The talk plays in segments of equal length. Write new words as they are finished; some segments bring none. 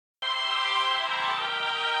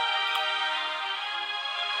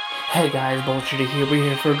Hey guys, B.O.L.T here. We're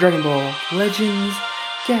here for Dragon Ball Legends.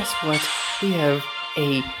 Guess what? We have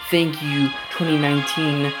a thank you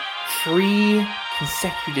 2019 free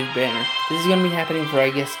consecutive banner. This is gonna be happening for, I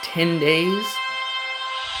guess, 10 days.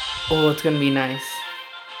 Oh, it's gonna be nice.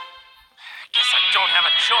 Guess I don't have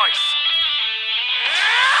a choice.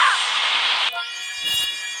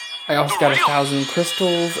 I also got 1,000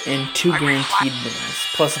 crystals and 2 guaranteed banners,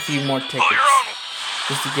 plus a few more tickets,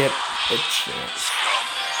 just to get a chance.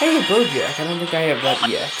 Hey, Bojack, I don't think I have that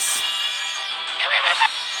EX.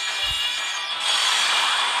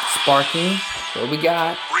 Sparking, what we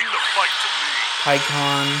got? Bring the fight to me.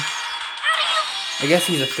 Pycon. I guess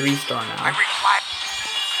he's a 3-star now. I reply.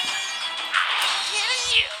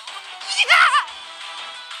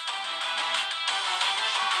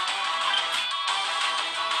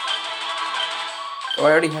 Oh, I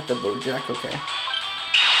already have the Bojack, okay.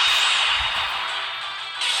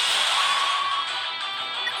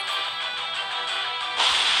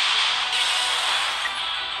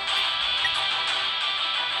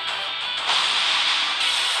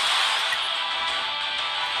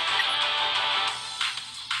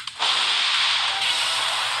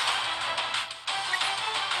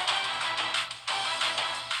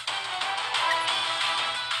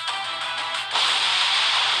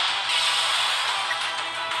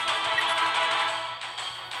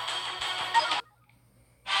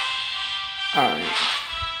 Alright.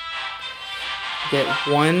 Get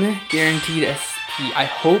 1 guaranteed SP. I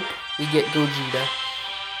hope we get Gogeta.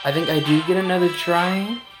 I think I do get another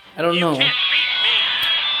try. I don't know. Can't beat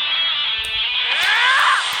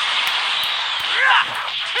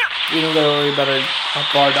me. We don't gotta worry about a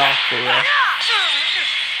Bardock for real.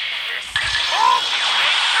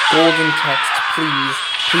 Golden text, please.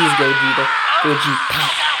 Please, Gogeta. Gogeta.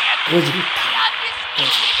 Gogeta.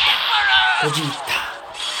 Gogeta. Gogeta.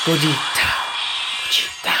 Gogeta.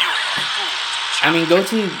 I mean,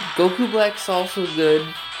 Goku Black's also good.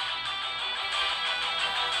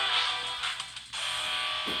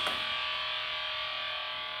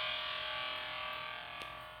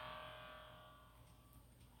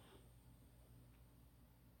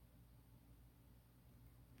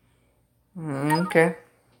 Okay.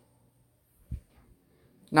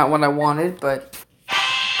 Not what I wanted, but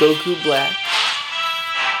Goku Black.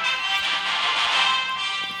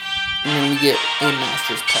 And then we get a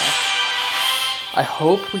Master's Pack. I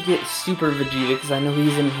hope we get Super Vegeta, because I know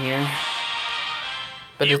he's in here.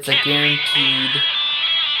 But it's a guaranteed.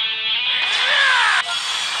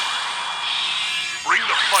 Bring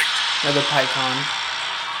the fight. Another Pycon.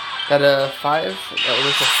 Got a 5? Oh,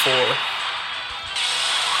 there's a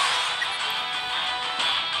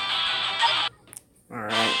 4.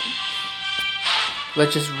 Alright.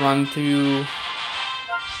 Let's just run through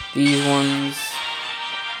these ones.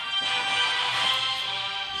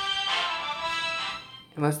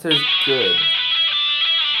 Unless there's good.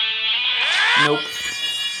 Nope.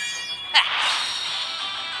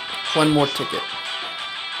 1 more ticket.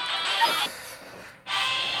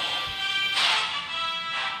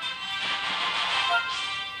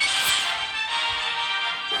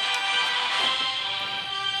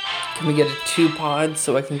 Can we get a 2 pod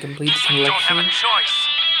so I can complete the collection? Don't have a choice.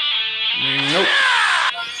 Nope.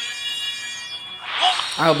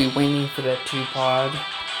 I'll be waiting for that 2 pod.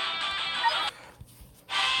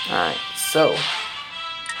 Alright, so.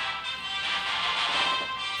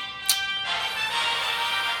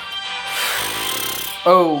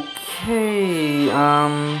 Okay,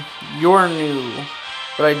 you're new,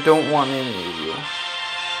 but I don't want any of you.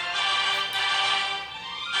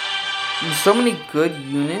 There's so many good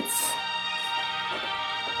units.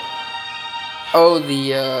 Oh,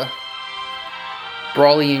 the,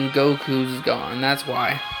 Broly and Goku's gone, that's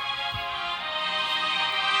why.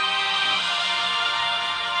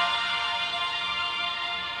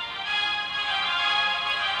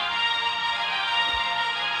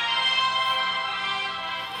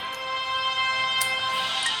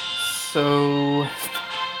 So,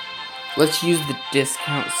 let's use the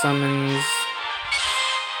discount summons.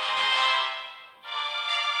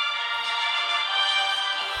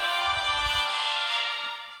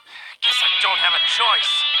 Guess I don't have a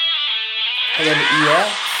choice. I got an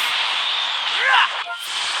EX.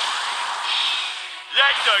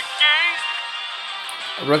 That's a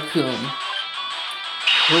game. A Raccoon.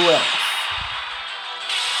 Who else?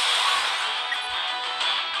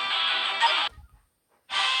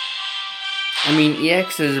 I mean,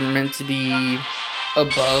 EXs are meant to be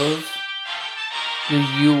above who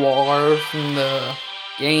you are from the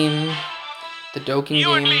game, the Dokkan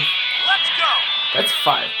You and game. me. Let's go. That's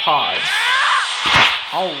 5 pods.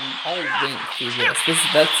 I'll wink through this.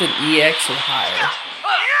 That's an EX or higher.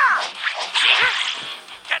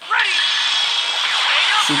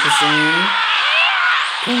 Super Saiyan.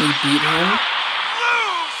 Can we beat him?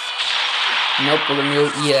 Nope, we're gonna go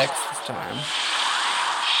EX this time.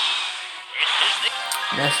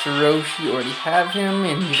 Master Roshi, already have him,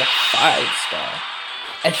 and he's a 5-star.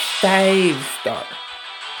 A 5-star.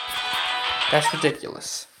 That's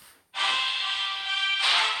ridiculous.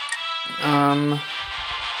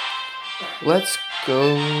 Let's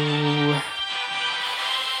go.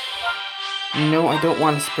 No, I don't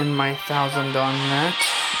want to spend my 1,000 on that.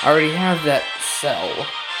 I already have that cell.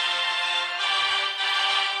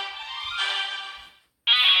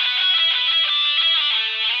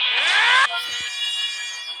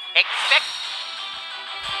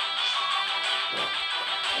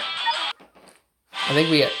 I think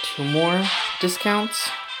we got 2 more discounts.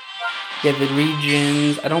 Yeah, the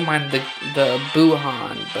regions. I don't mind the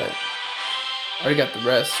Buhan, but I already got the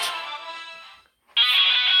rest.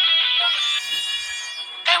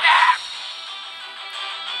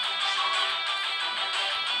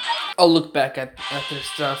 I'll look back at their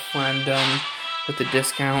stuff when I'm done with the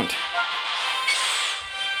discount.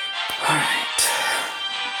 Alright.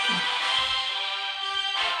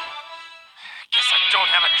 Guess I don't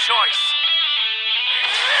have a choice.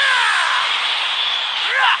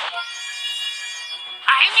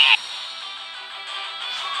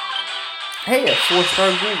 Hey, a 4-star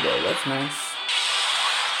Google. That's nice.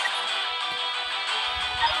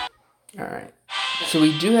 Alright. So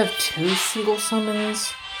we do have 2 single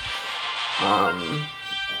summons.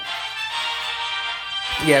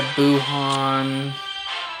 Yeah, Buhan.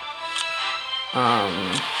 I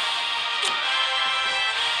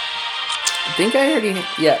think I already...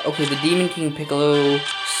 Yeah, okay, the Demon King Piccolo,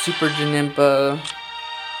 Super Janempa.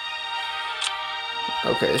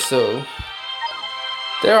 Okay, so...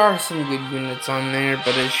 There are some good units on there,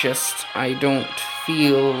 but it's just... I don't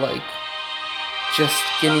feel like just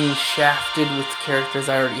getting shafted with characters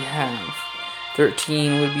I already have.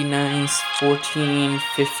 13 would be nice, 14,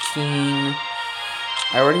 15...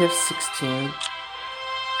 I already have 16.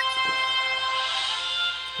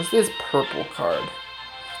 What's this purple card?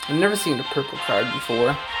 I've never seen a purple card before.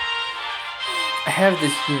 I have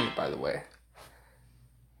this unit, by the way.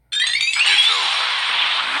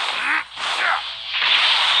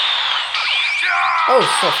 Oh,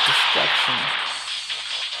 self-destruction.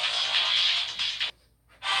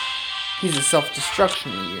 He's a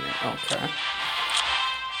self-destruction unit. Okay.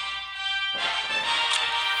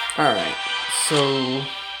 Alright, so...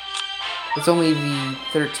 It's only the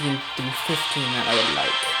 13 through 15 that I would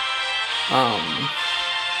like.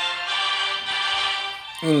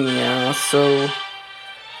 Yeah, so...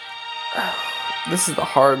 This is the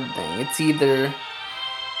hard thing. It's either...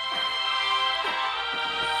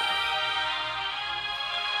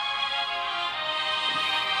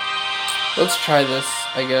 Let's try this,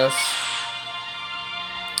 I guess.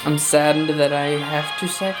 I'm saddened that I have to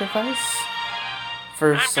sacrifice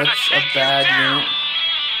for such a bad unit.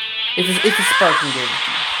 It's a sparking game.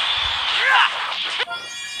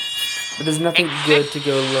 But there's nothing good to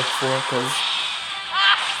go look for, because...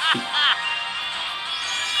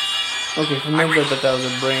 Okay, remember that was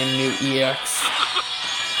a brand new EX.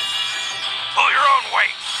 Pull your own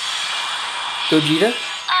weight. Gogeta?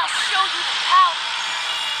 I'll show you the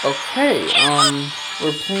power. Okay,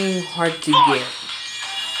 we're playing hard to get.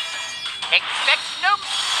 Expect no.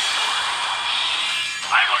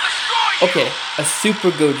 I will destroy you. Okay, a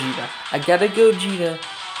Super Gogeta. I got a Gogeta.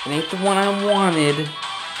 It ain't the one I wanted,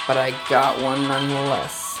 but I got one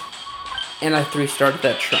nonetheless. And I 3-starred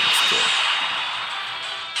that Trunks too.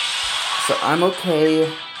 So I'm okay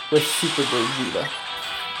with Super Gogeta.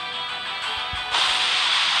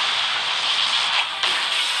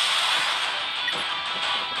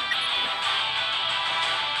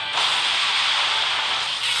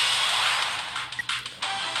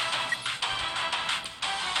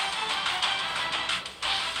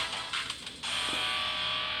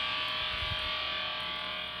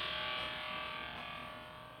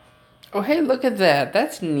 Oh, hey, look at that.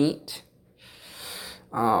 That's neat.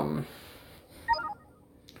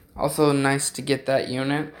 Also nice to get that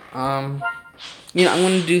unit. I'm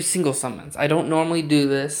going to do single summons. I don't normally do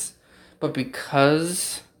this, but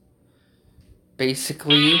because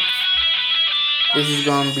basically this is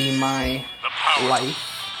going to be my life,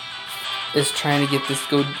 is trying to get this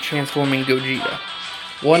transforming Gogeta.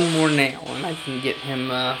 One more nail and I can get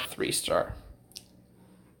him a 3-star.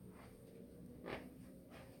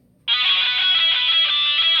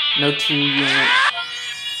 No 2 unit.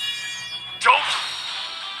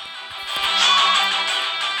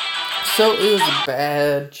 So it was a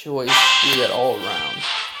bad choice to do that all around.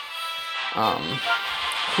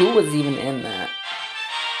 Who was even in that?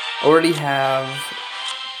 Already have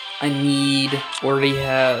I need, already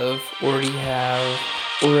have.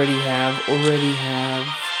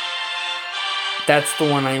 That's the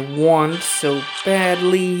one I want so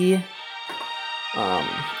badly.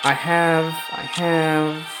 I have.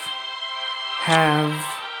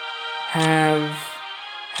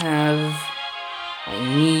 I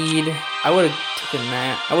need. I would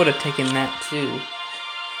have taken that too.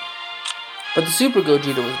 But the Super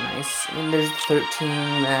Gogeta was nice. I mean, there's the 13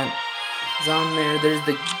 that is on there. There's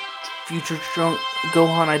the Future Trunk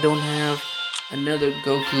Gohan I don't have. Another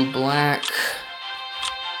Goku Black.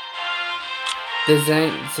 The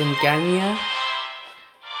Zengania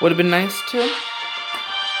would have been nice too.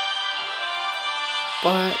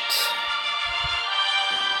 But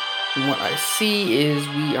what I see is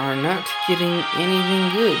we are not getting anything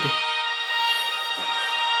good.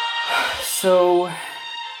 So,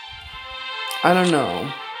 I don't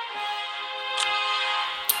know.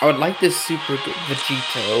 I would like this Super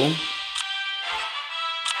Vegito.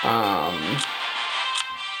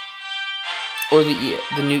 Or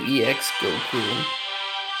the new EX Goku.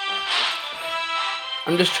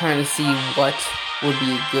 I'm just trying to see what would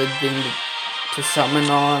be a good thing to summon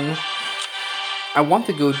on. I want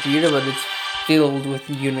the Gogeta, but it's filled with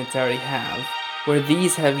units I already have. Where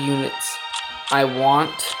these have units I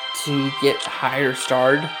want to get higher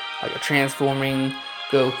starred, like a transforming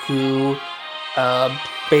Goku,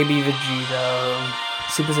 Baby Vegeta,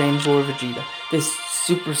 Super Saiyan 4 Vegeta. This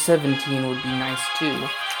Super 17 would be nice too.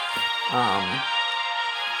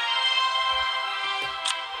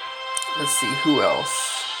 Let's see, who else?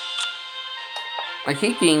 I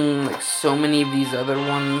keep getting like so many of these other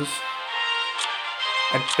ones.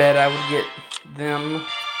 I bet I would get them.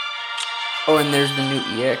 Oh, and there's the new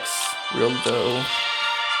EX, Real Dough.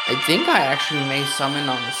 I think I actually may summon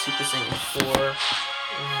on the Super Saiyan 4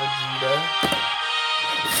 Vegeta.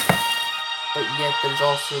 But yet there's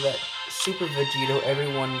also that Super Vegito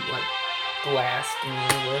everyone like blasting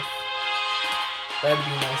me with. That'd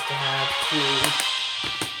be nice to have too.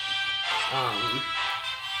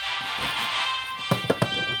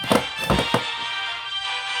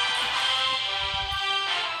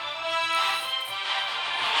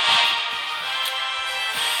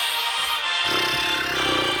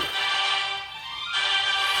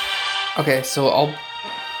 Okay, so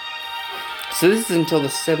this is until the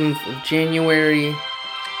 7th of January.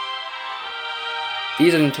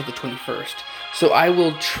 These are until the 21st. So I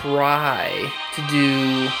will try to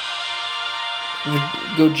do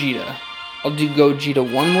Gogeta. I'll do Gogeta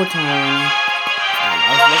one more time. I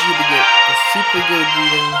was lucky to get the Super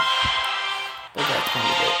Gogeta, but that's kind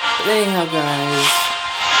of it. But anyhow, guys,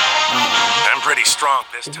 I'm pretty strong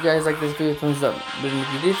this time. if you guys like this video, thumbs up. But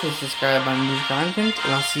if you did, please subscribe on new content,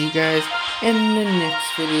 and I'll see you guys in the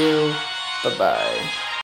next video. Bye-bye.